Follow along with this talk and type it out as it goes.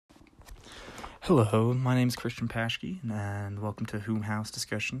Hello, my name is Christian Paschke, and welcome to Whom House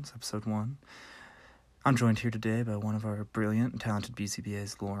Discussions, Episode 1. I'm joined here today by one of our brilliant and talented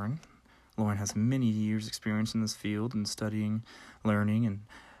BCBAs, Lauren. Lauren has many years' experience in this field and studying, learning,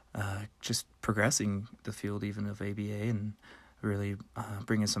 and just progressing the field even of ABA and really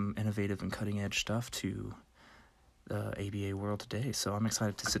bringing some innovative and cutting-edge stuff to the ABA world today. So I'm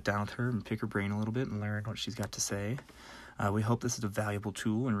excited to sit down with her and pick her brain a little bit and learn what she's got to say. We hope this is a valuable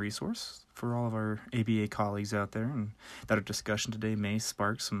tool and resource for all of our ABA colleagues out there, and that our discussion today may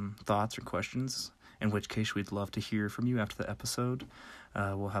spark some thoughts or questions, in which case we'd love to hear from you after the episode.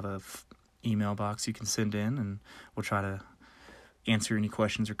 We'll have a email box you can send in, and we'll try to answer any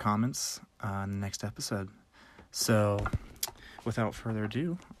questions or comments on the next episode. So, without further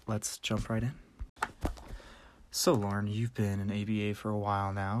ado, let's jump right in. So, Lauren, you've been an ABA for a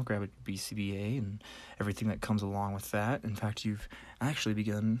while now, graduated BCBA and everything that comes along with that. In fact, you've actually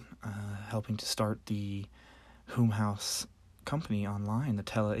begun helping to start the Whom House company online, the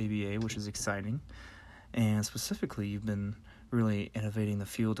Tele ABA, which is exciting. And specifically, you've been really innovating the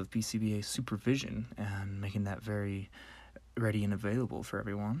field of BCBA supervision and making that very ready and available for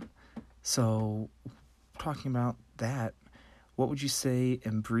everyone. So, talking about that, what would you say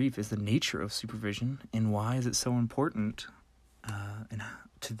in brief is the nature of supervision, and why is it so important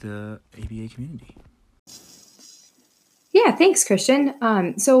to the ABA community? Yeah, thanks, Christian.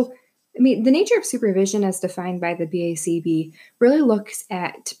 The nature of supervision as defined by the BACB really looks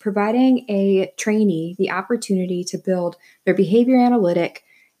at providing a trainee the opportunity to build their behavior analytic,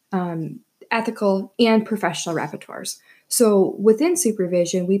 ethical, and professional repertoires. So within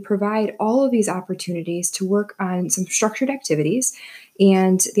supervision, we provide all of these opportunities to work on some structured activities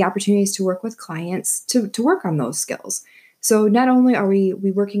and the opportunities to work with clients to work on those skills. So not only are we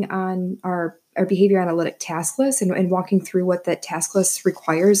working on our behavior analytic task list and walking through what that task list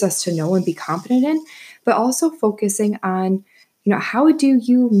requires us to know and be competent in, but also focusing on, how do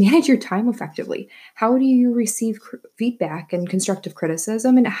you manage your time effectively? How do you receive feedback and constructive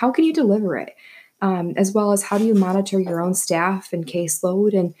criticism, and how can you deliver it? As well as how do you monitor your own staff and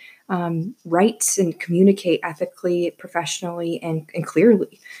caseload and write and communicate ethically, professionally, and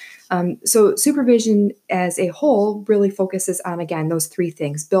clearly. So supervision as a whole really focuses on, again, those three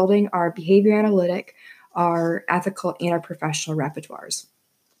things: building our behavior analytic, our ethical, and our professional repertoires.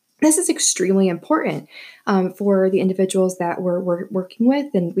 This is extremely important for the individuals that we're working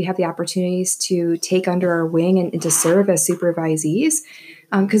with, and we have the opportunities to take under our wing and to serve as supervisees,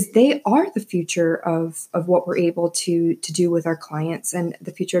 because they are the future of what we're able to do with our clients and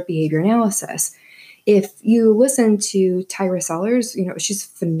the future of behavior analysis. If you listen to Tyra Sellers, she's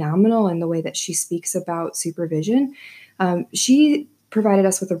phenomenal in the way that she speaks about supervision. She provided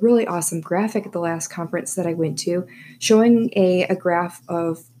us with a really awesome graphic at the last conference that I went to, showing a graph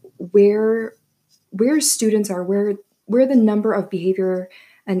of where students are, where the number of behavior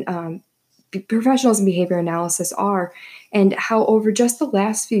and professionals in behavior analysis are, and how over just the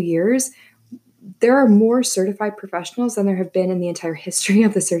last few years, there are more certified professionals than there have been in the entire history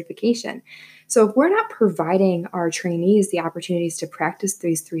of the certification. So if we're not providing our trainees the opportunities to practice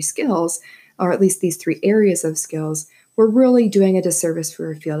these three skills, or at least these three areas of skills, we're really doing a disservice for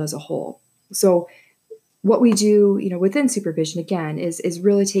our field as a whole. So what we do, within supervision, again, is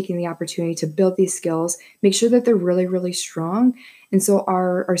really taking the opportunity to build these skills, make sure that they're really, really strong. And so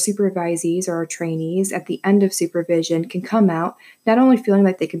our supervisees or our trainees at the end of supervision can come out not only feeling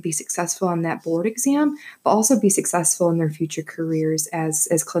like they can be successful on that board exam, but also be successful in their future careers as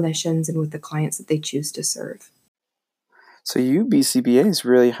clinicians and with the clients that they choose to serve. So you BCBAs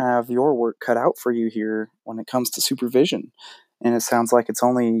really have your work cut out for you here when it comes to supervision. And it sounds like it's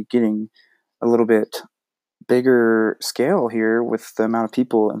only getting a little bit bigger scale here with the amount of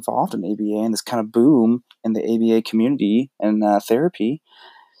people involved in ABA and this kind of boom in the ABA community and therapy.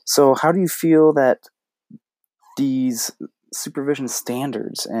 So how do you feel that these supervision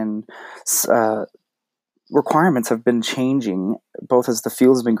standards and requirements have been changing, both as the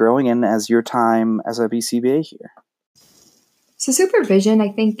field has been growing and as your time as a BCBA here? So supervision, I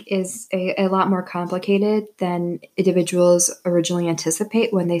think, is a lot more complicated than individuals originally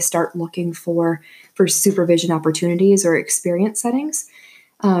anticipate when they start looking for supervision opportunities or experience settings.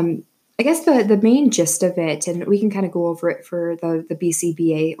 I guess the main gist of it, and we can kind of go over it for the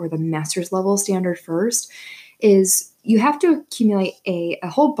BCBA or the master's level standard first, is you have to accumulate a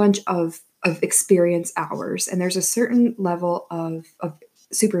whole bunch of experience hours, and there's a certain level of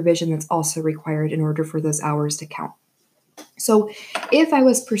supervision that's also required in order for those hours to count. So if I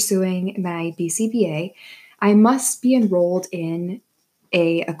was pursuing my BCBA, I must be enrolled in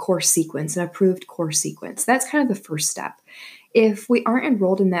a course sequence, an approved course sequence. That's kind of the first step. If we aren't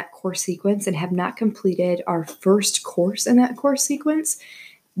enrolled in that course sequence and have not completed our first course in that course sequence,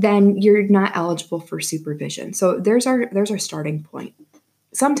 then you're not eligible for supervision. So there's our starting point.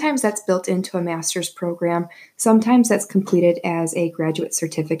 Sometimes that's built into a master's program. Sometimes that's completed as a graduate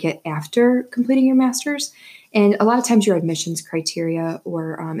certificate after completing your master's. And a lot of times your admissions criteria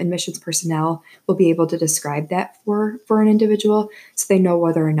or admissions personnel will be able to describe that for an individual so they know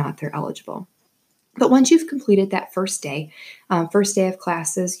whether or not they're eligible. But once you've completed that first day of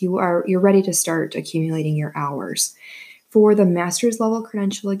classes, you're ready to start accumulating your hours. For the master's level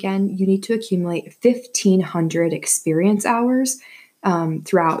credential, again, you need to accumulate 1,500 experience hours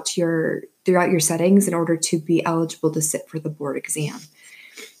throughout your settings in order to be eligible to sit for the board exam.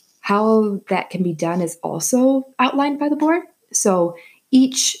 How that can be done is also outlined by the board. So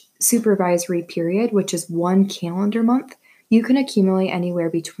each supervisory period, which is 1 calendar month, you can accumulate anywhere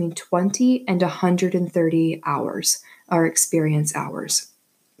between 20 and 130 hours or experience hours.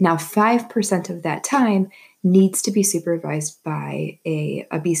 Now, 5% of that time needs to be supervised by a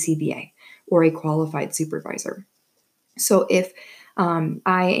BCBA or a qualified supervisor. So if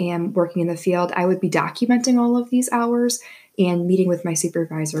I am working in the field, I would be documenting all of these hours and meeting with my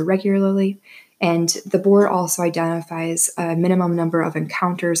supervisor regularly. And the board also identifies a minimum number of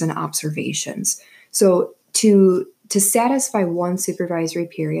encounters and observations. So to satisfy one supervisory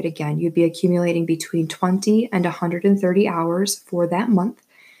period, again, you'd be accumulating between 20 and 130 hours for that month,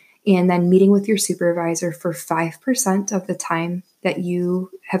 and then meeting with your supervisor for 5% of the time that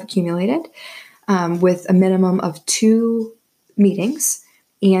you have accumulated, with a minimum of 2 meetings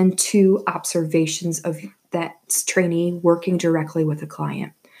and 2 observations of that trainee working directly with a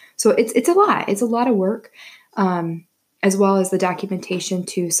client. So it's a lot. It's a lot of work, as well as the documentation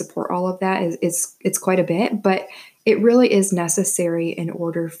to support all of that it's quite a bit, but it really is necessary in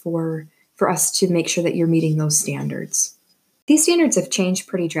order for us to make sure that you're meeting those standards. These standards have changed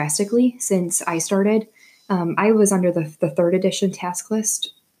pretty drastically since I started. I was under the 3rd edition task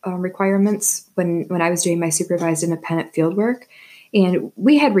list requirements when I was doing my supervised independent field work. And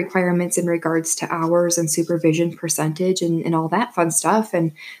we had requirements in regards to hours and supervision percentage and all that fun stuff.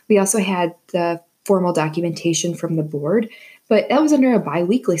 And we also had the formal documentation from the board, but that was under a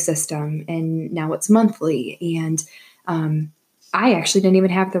biweekly system, and now it's monthly. And I actually didn't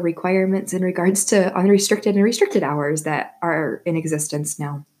even have the requirements in regards to unrestricted and restricted hours that are in existence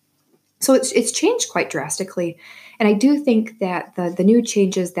now. So it's changed quite drastically. And I do think that the new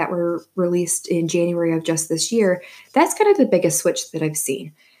changes that were released in January of just this year, that's kind of the biggest switch that I've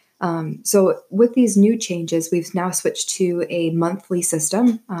seen. So with these new changes, we've now switched to a monthly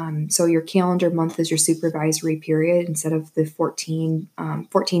system. So your calendar month is your supervisory period instead of the 14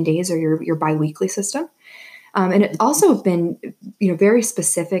 days or your biweekly system. And it's also been very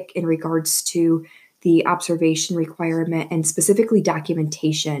specific in regards to the observation requirement and specifically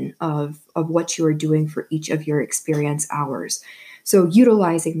documentation of what you are doing for each of your experience hours. So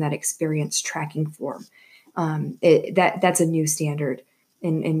utilizing that experience tracking form, that's a new standard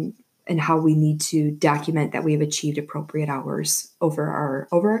in how we need to document that we have achieved appropriate hours over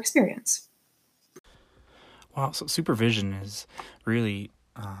our experience. Wow, so supervision is really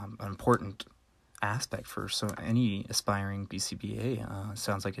an important aspect for any aspiring BCBA.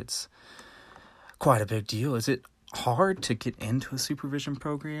 Sounds like it's quite a big deal. Is it hard to get into a supervision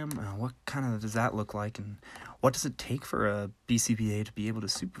program? What kind of does that look like, and what does it take for a BCBA to be able to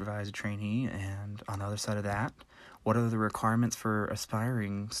supervise a trainee? And on the other side of that, what are the requirements for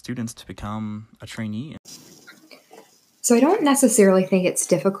aspiring students to become a trainee? So I don't necessarily think it's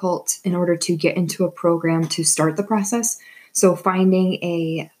difficult in order to get into a program to start the process. So finding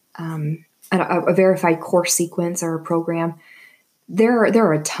a verified course sequence or a program, there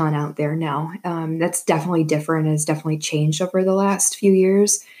are a ton out there now. That's definitely different and has definitely changed over the last few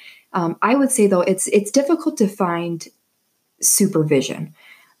years. I would say, though, it's difficult to find supervision.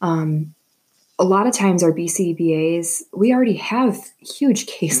 A lot of times our BCBAs, we already have huge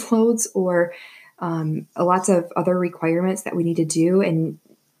caseloads or lots of other requirements that we need to do. And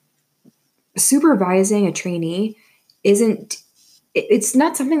supervising a trainee it's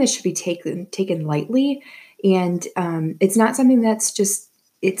not something that should be taken lightly. And it's not something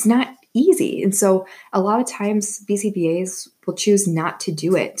it's not easy. And so a lot of times BCBAs will choose not to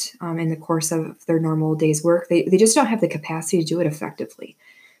do it in the course of their normal day's work. They just don't have the capacity to do it effectively.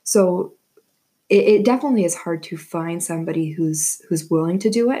 So it definitely is hard to find somebody who's willing to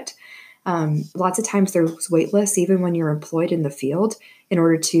do it. Lots of times there's wait lists, even when you're employed in the field, in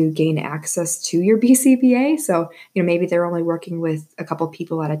order to gain access to your BCBA. So, maybe they're only working with a couple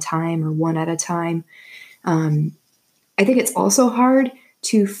people at a time or one at a time. I think it's also hard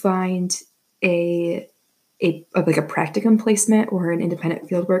to find a like a practicum placement or an independent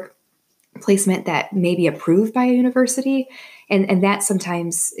fieldwork placement that may be approved by a university, and that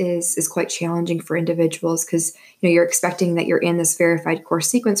sometimes is quite challenging for individuals because you're expecting that you're in this verified course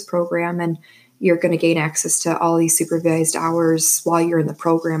sequence program and you're going to gain access to all these supervised hours while you're in the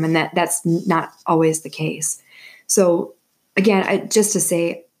program, and that's not always the case. So again, just to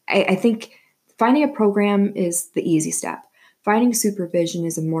say, I think finding a program is the easy step. Finding supervision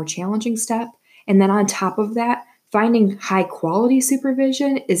is a more challenging step, and then on top of that, finding high quality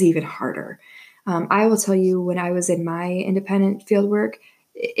supervision is even harder. I will tell you, when I was in my independent fieldwork,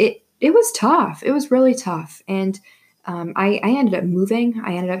 it was tough. It was really tough. And I ended up moving.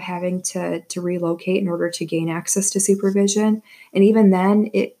 I ended up having to relocate in order to gain access to supervision. And even then,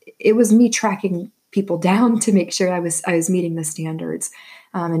 it was me tracking people down to make sure I was meeting the standards,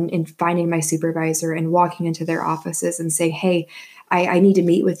 and finding my supervisor and walking into their offices and saying, hey, I need to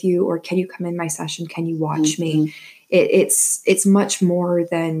meet with you, or can you come in my session? Can you watch me? It's much more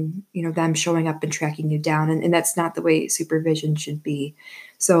than them showing up and tracking you down, and that's not the way supervision should be.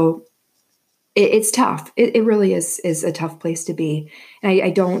 So it's tough. It really is a tough place to be, and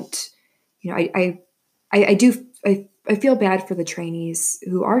I feel bad for the trainees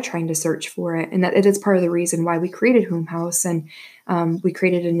who are trying to search for it, and that it is part of the reason why we created Whom House, and we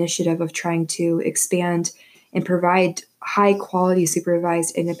created an initiative of trying to expand and provide high quality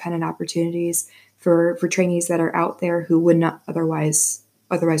supervised independent opportunities for trainees that are out there who would not otherwise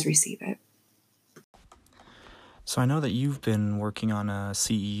receive it. So I know that you've been working on a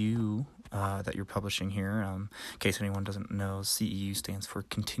CEU that you're publishing here. In case anyone doesn't know, CEU stands for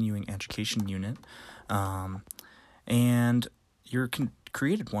Continuing Education Unit. And you're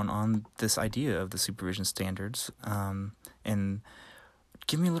created one on this idea of the supervision standards. And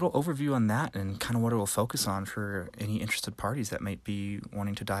give me a little overview on that and kind of what it will focus on for any interested parties that might be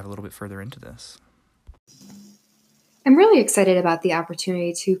wanting to dive a little bit further into this. I'm really excited about the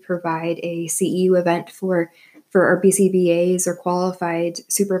opportunity to provide a CEU event for our BCBAs or qualified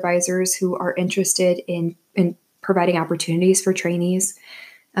supervisors who are interested in providing opportunities for trainees.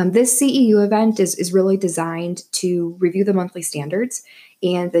 This CEU event is really designed to review the monthly standards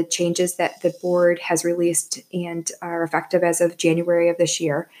and the changes that the board has released and are effective as of January of this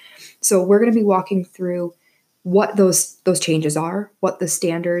year. So we're going to be walking through what those changes are, what the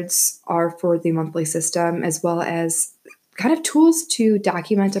standards are for the monthly system, as well as kind of tools to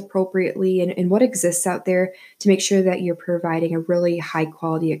document appropriately and what exists out there to make sure that you're providing a really high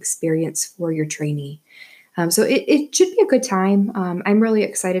quality experience for your trainee. So it should be a good time. I'm really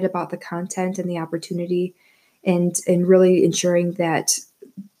excited about the content and the opportunity, and really ensuring that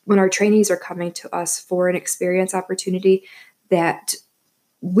when our trainees are coming to us for an experience opportunity, that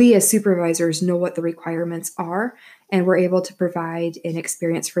we as supervisors know what the requirements are, and we're able to provide an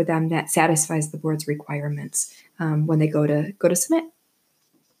experience for them that satisfies the board's requirements when they go to submit.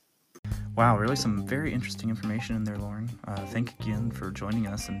 Wow, really some very interesting information in there, Lauren. Thank you again for joining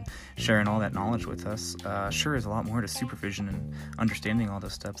us and sharing all that knowledge with us. Sure is a lot more to supervision and understanding all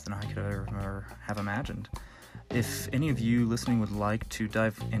those steps than I could ever have imagined. If any of you listening would like to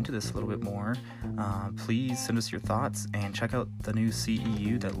dive into this a little bit more, please send us your thoughts and check out the new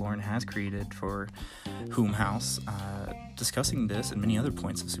CEU that Lauren has created for Whom House. Discussing this and many other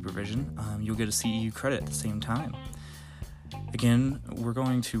points of supervision, you'll get a CEU credit at the same time. Again, we're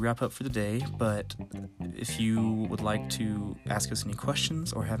going to wrap up for the day, but if you would like to ask us any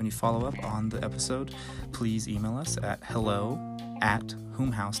questions or have any follow-up on the episode, please email us at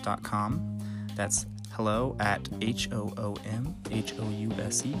hello@whomhouse.com. That's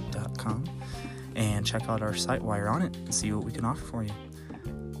hello@HOOMHOUSE.com, and check out our site while you're on it and see what we can offer for you.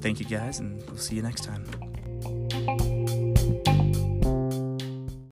 Thank you guys, and we'll see you next time.